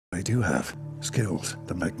I do have skills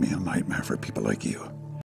that make me a nightmare for people like you.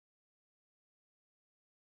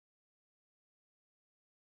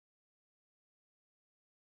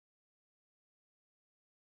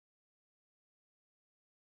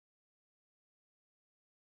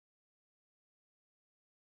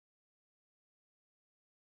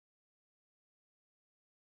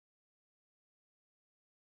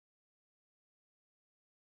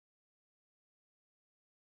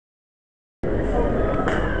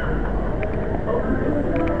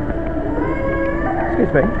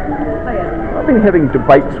 Excuse me. Oh yeah. I've been having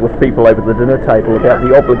debates with people over the dinner table about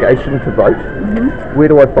the obligation to vote. Where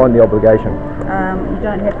do I find the obligation? You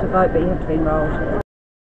don't have to vote, but you have to be enrolled.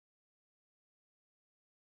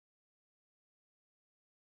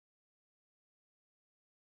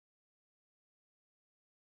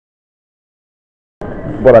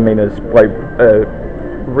 What I mean is by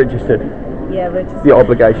registered. Yeah, register. The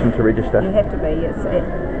obligation to register. You have to be. It's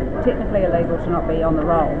technically illegal to not be on the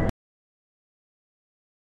roll.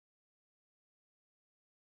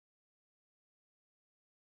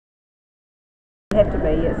 You have to be.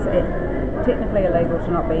 It's technically illegal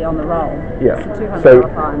to not be on the roll. Yeah. It's a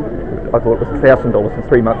 $200 fine. I thought it was $1,000 and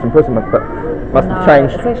 3 months imprisonment, but must have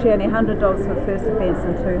changed. It's actually only $100 for the first offence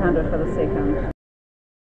and $200 for the second.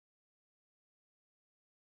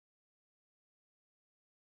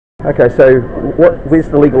 Okay, so where's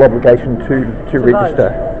the legal obligation to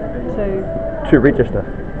register? Vote. To register?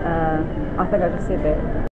 I think I just said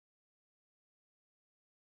that.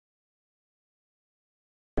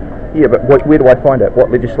 Yeah, but where do I find it?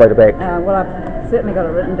 What legislative act? Well, I've certainly got it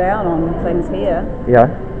written down on things here. Yeah.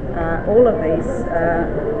 All of these,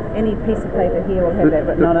 any piece of paper here will have that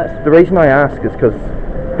written on it. The reason I ask is because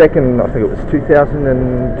back in, I think it was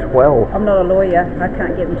 2012. I'm not a lawyer. I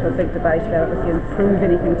can't get into a big debate about it if you prove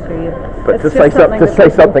anything to you. But it's to say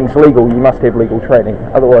something's legal, you must have legal training.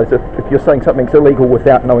 Otherwise, if you're saying something's illegal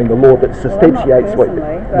without knowing the law that substantiates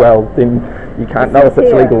well, then you can't know if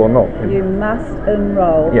it's legal or not. You must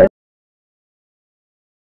enroll. Yeah.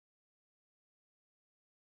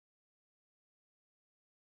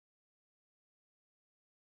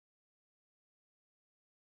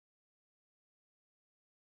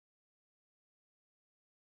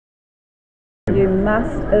 You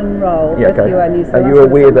must enroll if you are New Zealand. Are you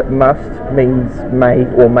aware that must means may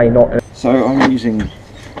or may not? So I'm using,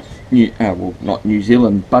 not New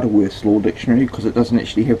Zealand, Butterworth's Law Dictionary because it doesn't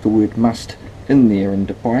actually have the word must in there and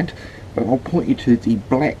defined. But I'll point you to the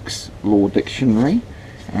Black's Law Dictionary.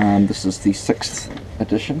 This is the 6th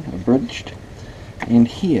edition, abridged. And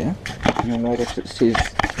here, you'll notice it says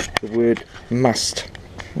the word must.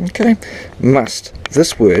 Okay, must.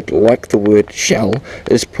 This word, like the word shall,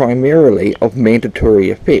 is primarily of mandatory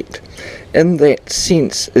effect. In that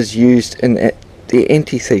sense is used in the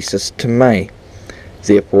antithesis to may.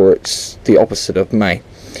 Therefore it's the opposite of may.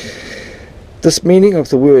 This meaning of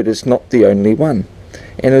the word is not the only one,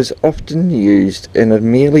 and is often used in a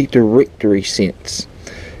merely directory sense,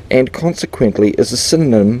 and consequently is a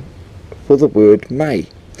synonym for the word may,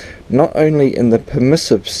 not only in the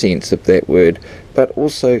permissive sense of that word, but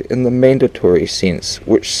also in the mandatory sense,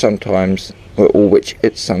 which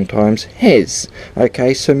it sometimes has.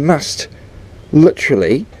 Okay, so must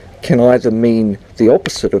literally can either mean the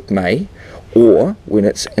opposite of may, or when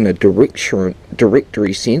it's in a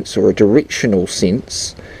directory sense or a directional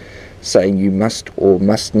sense, saying you must or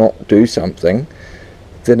must not do something,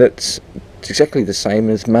 then it's exactly the same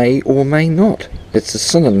as may or may not. It's a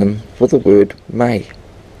synonym for the word may.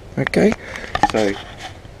 Okay, so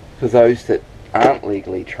for those that aren't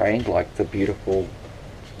legally trained, like the beautiful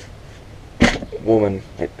woman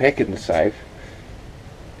at PaknSave,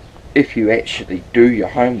 if you actually do your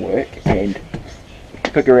homework and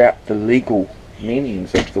figure out the legal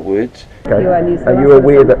meanings of the words. Okay. Are you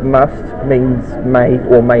aware that must means may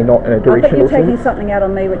or may not in a directional sense? I think you're taking something out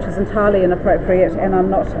on me which is entirely inappropriate, and I'm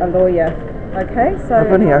not a lawyer. Okay, so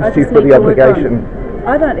I've only asked you for the obligation.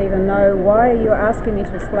 I don't even know why you're asking me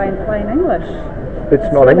to explain plain English. It's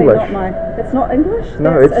not really English. It's not English?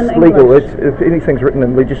 No, it's legal. If anything's written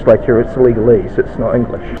in legislature, it's legalese. It's not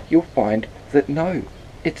English. You'll find that no,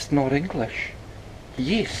 it's not English.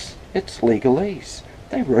 Yes, it's legalese.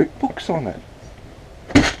 They wrote books on it.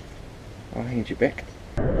 I'll hand you back.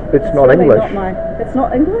 It's not really English. It's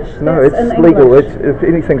not English? No, it's legal. If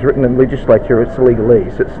anything's written in legislature, it's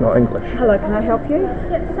legalese. It's not English. Hello, can I help you?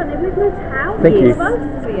 Yes, something with the towel. Thank you.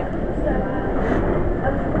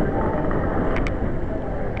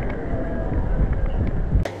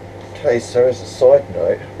 Okay, so as a side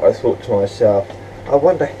note, I thought to myself, I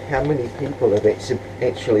wonder how many people have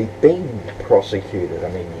actually been prosecuted.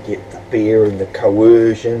 I mean, you get the fear and the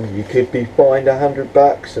coercion. You could be fined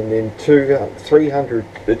 $100 and then 300.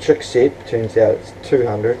 The chick said, turns out it's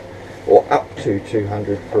 200, or up to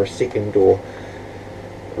 200 for a second or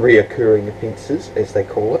reoccurring offences, as they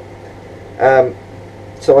call it.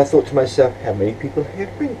 So I thought to myself, how many people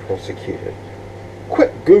have been prosecuted?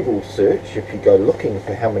 Quick Google search, if you go looking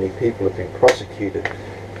for how many people have been prosecuted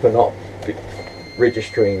for not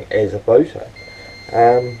registering as a voter,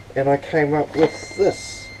 and I came up with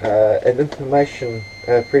this, an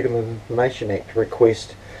Freedom of Information Act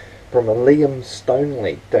request from a Liam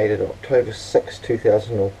Stoneley, dated October 6,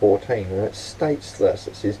 2014, and it states this.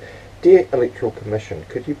 It says, "Dear Electoral Commission,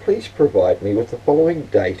 could you please provide me with the following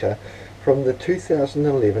data from the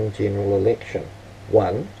 2011 general election?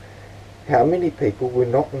 1. How many people were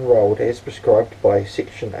not enrolled as prescribed by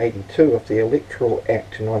Section 82 of the Electoral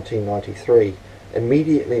Act 1993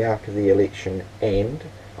 immediately after the election, and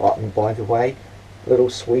by the way, little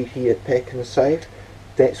sweetie at PaknSave,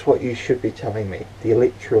 that's what you should be telling me, the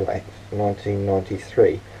Electoral Act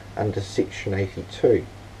 1993 under Section 82.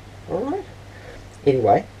 Alright?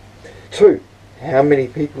 Anyway, 2. How many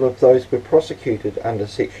people of those were prosecuted under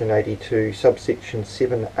Section 82 subsection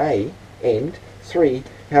 7A, and 3.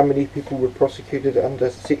 How many people were prosecuted under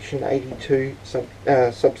Section 82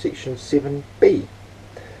 subsection 7B?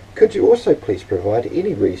 Could you also please provide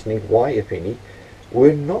any reasoning why, if any,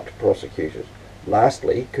 were not prosecuted?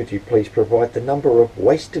 Lastly, could you please provide the number of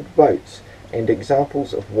wasted votes and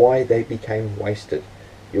examples of why they became wasted?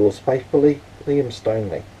 Yours faithfully, Liam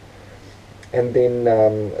Stoneley." And then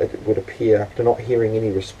it would appear, after not hearing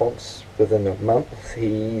any response within a month,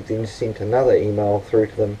 he then sent another email through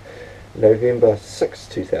to them, November 6,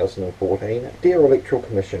 2014. "Dear Electoral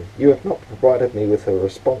Commission, you have not provided me with a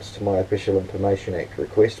response to my Official Information Act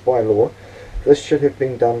request. By law, this should have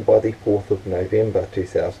been done by the 4th of November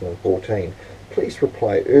 2014. Please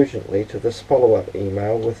reply urgently to this follow-up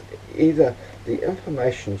email with either the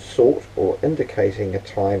information sought or indicating a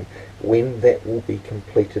time when that will be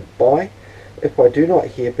completed by. If I do not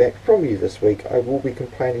hear back from you this week, I will be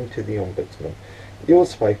complaining to the Ombudsman.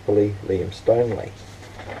 Yours faithfully, Liam Stoneley."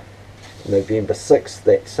 November 6th,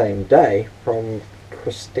 that same day, from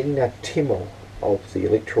Christina Timmel of the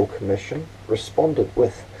Electoral Commission, responded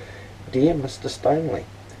with, "Dear Mr. Stoneley,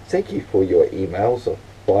 thank you for your emails of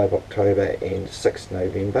 5 October and 6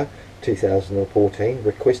 November 2014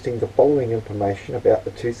 requesting the following information about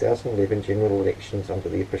the 2011 general elections under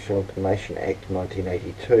the Official Information Act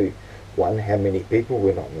 1982. 1. How many people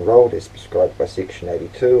were not enrolled as prescribed by Section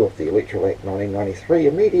 82 of the Electoral Act 1993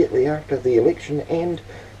 immediately after the election, and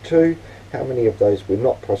 2. How many of those were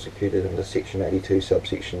not prosecuted under Section 82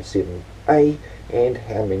 subsection 7A, and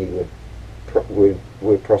how many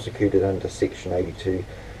were prosecuted under Section 82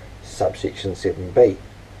 subsection 7B.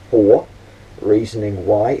 4. Reasoning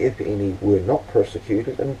why, if any, were not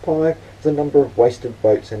prosecuted, and 5. The number of wasted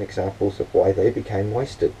votes and examples of why they became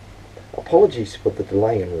wasted. Apologies for the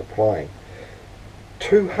delay in replying.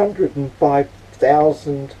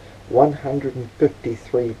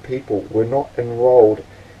 205,153 people were not enrolled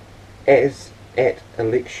as at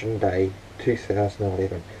election day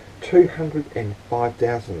 2011.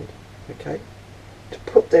 205,000. Okay? To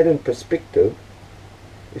put that in perspective,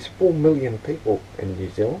 there's 4 million people in New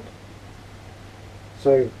Zealand.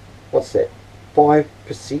 So, what's that?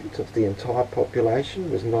 5% of the entire population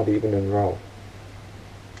was not even enrolled.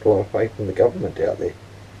 A lot of faith in the government out there.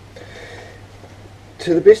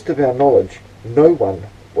 To the best of our knowledge, no one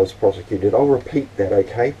was prosecuted. I'll repeat that,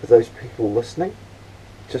 okay, for those people listening,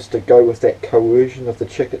 just to go with that coercion of the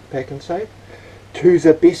chick at PaknSave. To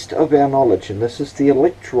the best of our knowledge, and this is the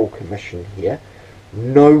Electoral Commission here,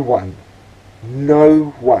 no one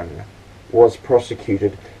was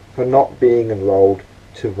prosecuted for not being enrolled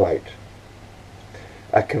to vote.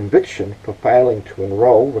 A conviction for failing to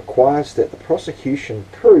enrol requires that the prosecution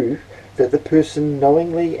prove that the person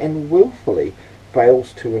knowingly and willfully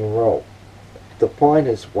fails to enrol. The fine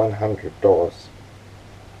is $100.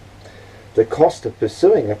 The cost of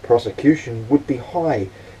pursuing a prosecution would be high,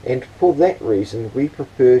 and for that reason we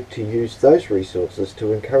prefer to use those resources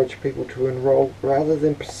to encourage people to enrol rather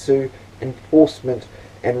than pursue enforcement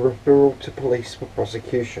and referral to police for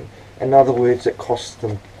prosecution. In other words, it costs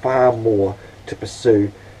them far more to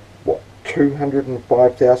pursue,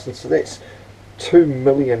 205,000, so that's $2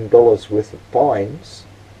 million worth of fines.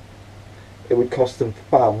 It would cost them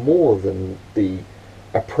far more than the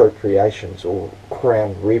appropriations or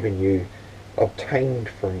crown revenue obtained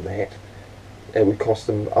from that. It would cost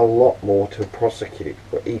them a lot more to prosecute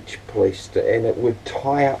for each police, and it would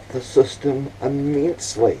tie up the system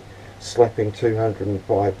immensely. slapping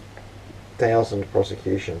 205,000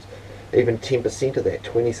 prosecutions. Even 10% of that,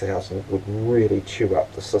 20,000, would really chew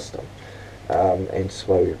up the system and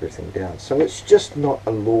slow everything down. So it's just not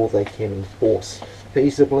a law they can enforce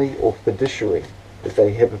feasibly or fiduciary. If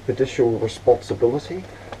they have a fiduciary responsibility,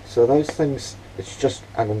 so those things, it's just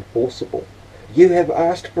unenforceable. You have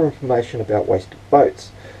asked for information about wasted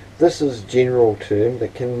votes. This is a general term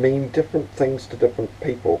that can mean different things to different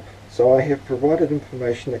people, so I have provided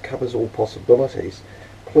information that covers all possibilities.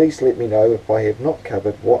 Please let me know if I have not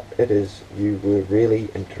covered what it is you were really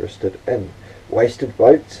interested in. Wasted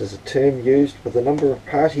votes is a term used for the number of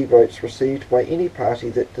party votes received by any party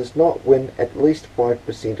that does not win at least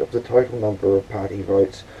 5% of the total number of party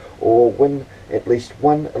votes or win at least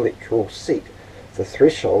one electoral seat. The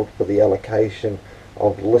threshold for the allocation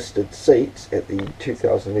of listed seats at the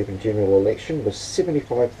 2011 general election was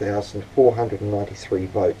 75,493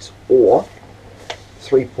 votes, or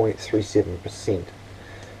 3.37%.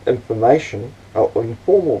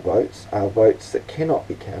 Informal votes are votes that cannot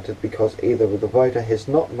be counted because either the voter has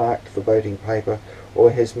not marked the voting paper or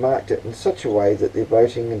has marked it in such a way that their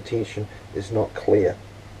voting intention is not clear.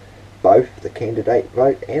 Both the candidate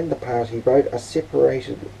vote and the party vote are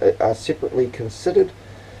separately considered.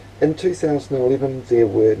 In 2011 there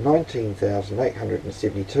were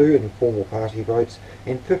 19,872 informal party votes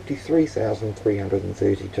and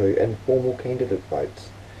 53,332 informal candidate votes.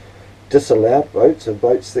 Disallowed votes are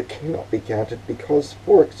votes that cannot be counted because,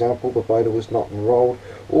 for example, the voter was not enrolled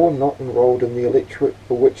or not enrolled in the electorate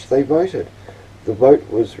for which they voted. The vote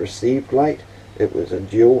was received late, it was a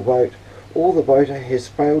dual vote, or the voter has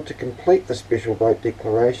failed to complete the special vote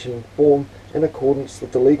declaration form in accordance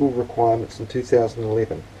with the legal requirements in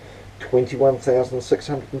 2011.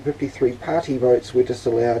 21,653 party votes were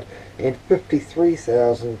disallowed and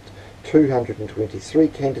 53,223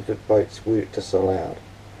 candidate votes were disallowed.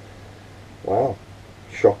 Wow,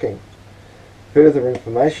 shocking. Further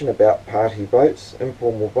information about party votes,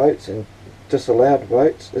 informal votes and disallowed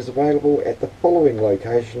votes is available at the following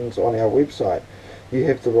locations on our website. You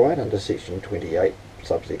have the right under section 28,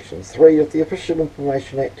 subsection 3 of the Official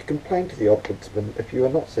Information Act to complain to the Ombudsman if you are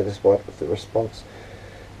not satisfied with the response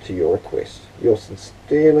to your request. Yours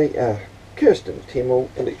sincerely, Kirsten Temmell,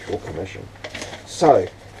 Electoral Commission. So,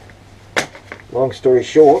 long story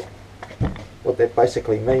short, what that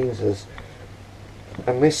basically means is,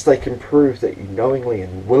 unless they can prove that you knowingly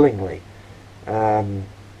and willingly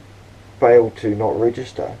failed to not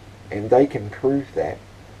register, and they can prove that,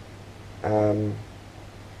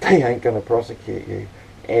 they ain't going to prosecute you.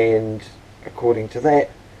 And according to that,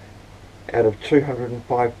 out of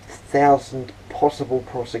 205,000 possible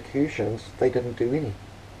prosecutions, they didn't do any,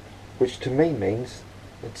 which to me means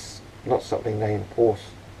it's not something they enforce.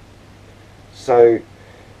 So,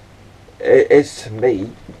 as to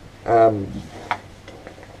me, I'm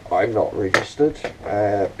not registered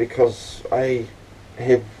because I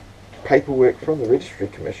have paperwork from the Registry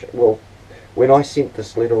Commission. Well, when I sent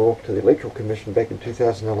this letter off to the Electoral Commission back in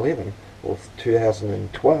 2011 or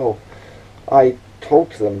 2012, I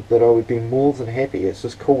told them that I would be more than happy, as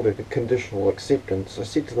is called a conditional acceptance. I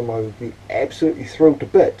said to them I would be absolutely thrilled to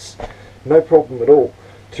bits, no problem at all,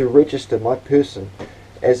 to register my person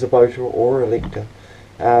as a voter or elector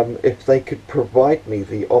if they could provide me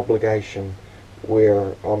the obligation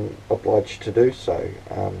where I'm obliged to do so.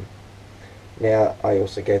 Now, I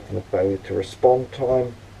also gave them a failure to respond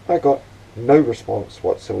time. I got no response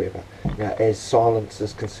whatsoever. Now, as silence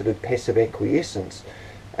is considered passive acquiescence,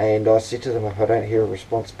 and I said to them if I don't hear a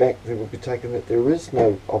response back, they will be taken that there is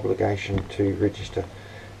no obligation to register,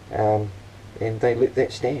 and they let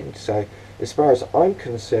that stand. So, as far as I'm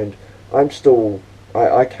concerned, I'm still,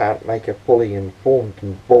 I can't make a fully informed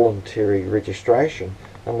and voluntary registration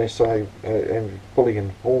unless I am fully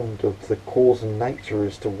informed of the cause and nature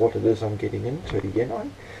as to what it is I'm getting into, you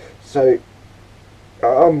know. So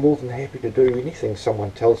I'm more than happy to do anything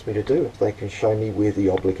someone tells me to do if they can show me where the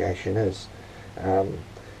obligation is.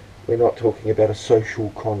 We're not talking about a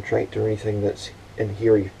social contract or anything that's in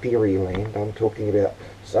hairy-fairy land. I'm talking about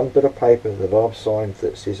some bit of paper that I've signed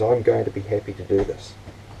that says I'm going to be happy to do this.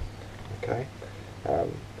 Okay?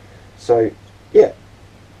 So, yeah.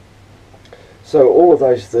 So all of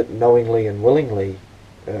those that knowingly and willingly,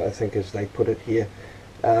 I think as they put it here,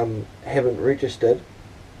 haven't registered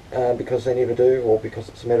because they never do, or because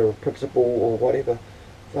it's a matter of principle or whatever,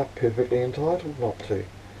 they're perfectly entitled not to.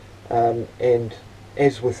 And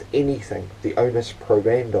as with anything, the onus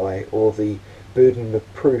probandi, or the burden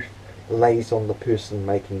of proof, lays on the person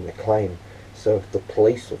making the claim. So if the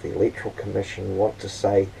police or the Electoral Commission want to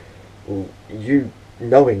say, well, you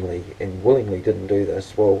knowingly and willingly didn't do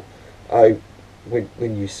this, well, I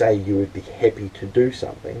when you say you would be happy to do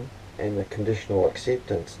something, and the conditional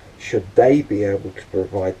acceptance, should they be able to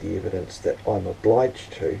provide the evidence that I'm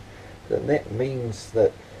obliged to, then that means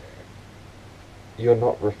that you're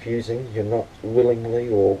not refusing, you're not willingly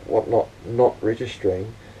or whatnot not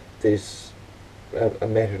registering. There's a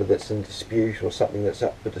matter that's in dispute or something that's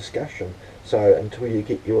up for discussion. So until you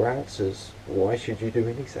get your answers, why should you do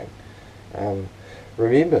anything?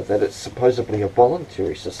 Remember that it's supposedly a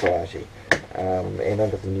voluntary society, and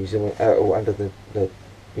under the New Zealand or under the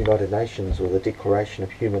United Nations or the Declaration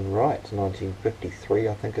of Human Rights, 1953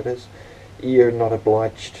 I think it is, you're not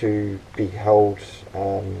obliged to be held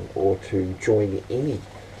or to join any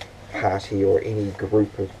party or any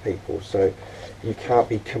group of people, so you can't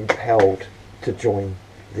be compelled to join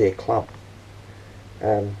their club.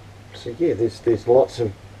 So yeah, there's lots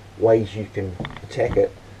of ways you can attack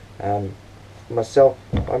it. Myself,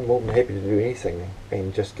 I'm more than happy to do anything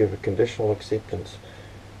and just give a conditional acceptance.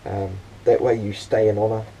 That way you stay in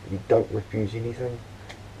honour, you don't refuse anything,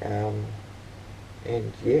 and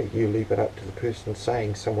yeah, you leave it up to the person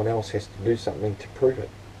saying someone else has to do something to prove it.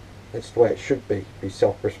 That's the way it should be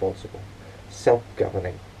self-responsible,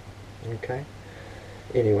 self-governing. Okay?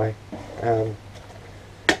 Anyway, a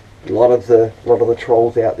lot of the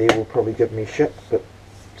trolls out there will probably give me shit, but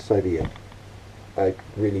so be it. I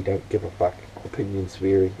really don't give a fuck. Opinions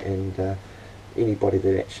vary, and anybody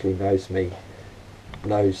that actually knows me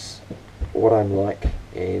knows what I'm like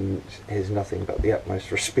and has nothing but the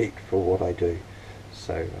utmost respect for what I do.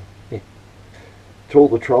 So yeah, to all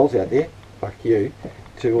the trolls out there, fuck you.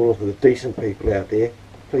 To all of the decent people out there,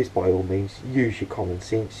 please by all means use your common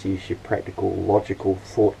sense, use your practical, logical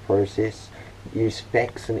thought process, use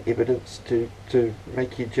facts and evidence to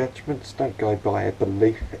make your judgments. Don't go by a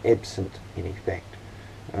belief absent any fact.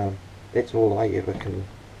 That's all I ever can,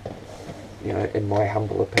 in my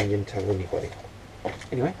humble opinion, tell anybody.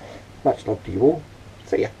 Anyway, much love to you all.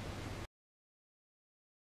 See ya.